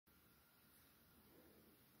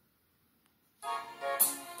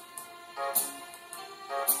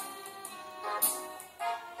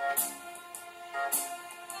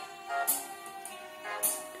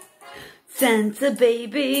Santa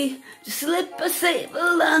baby, just slip a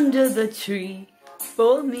sable under the tree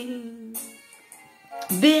for me.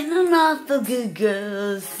 Been an awful good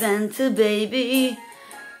girl, Santa baby,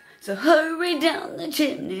 so hurry down the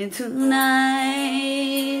chimney tonight.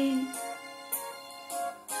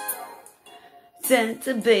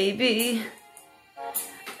 Santa baby,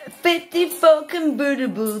 54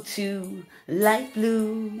 convertible to light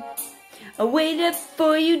blue. I waited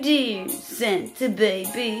for you, dear Santa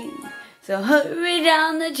baby, so hurry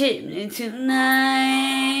down the chimney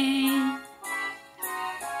tonight.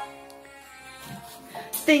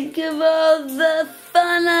 Think of all the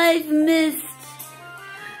fun I've missed.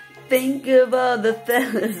 Think of all the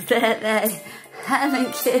fellas that I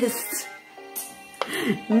haven't kissed.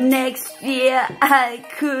 Next year I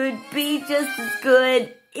could be just as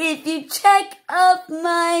good if you check off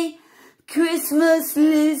my Christmas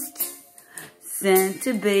list.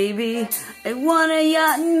 Santa baby, I want a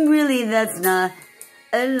yacht, and really that's not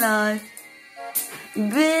a lot.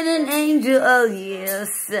 Been an angel all year,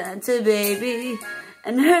 Santa baby,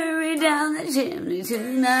 and hurry down the chimney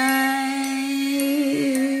tonight.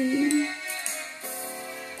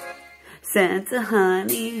 Santa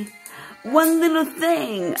honey, one little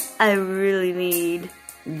thing I really need,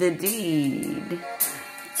 the deed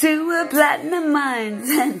to a platinum mine,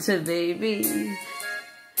 Santa baby,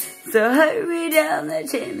 so hurry down the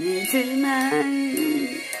chimney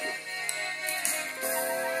tonight.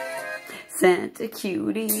 Santa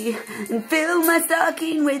cutie, and fill my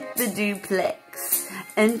stocking with the duplex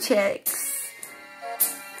and checks.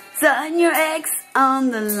 Sign your X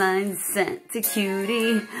on the line, Santa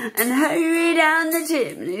cutie, and hurry down the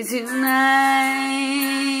chimney tonight.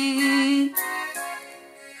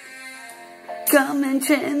 Come and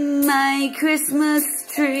trim my Christmas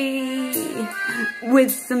tree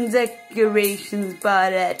with some decorations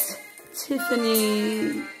bought at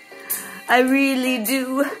Tiffany. I really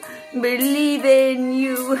do believe in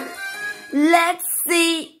you. Let's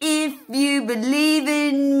see if you believe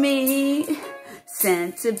in me.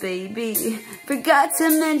 Santa baby, forgot to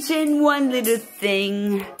mention one little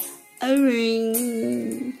thing, a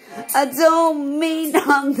ring. I don't mean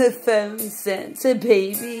on the phone, Santa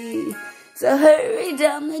baby, so hurry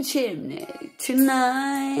down the chimney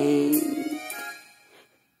tonight.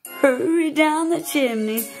 Hurry down the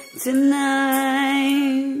chimney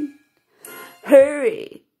tonight.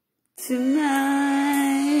 Hurry tonight.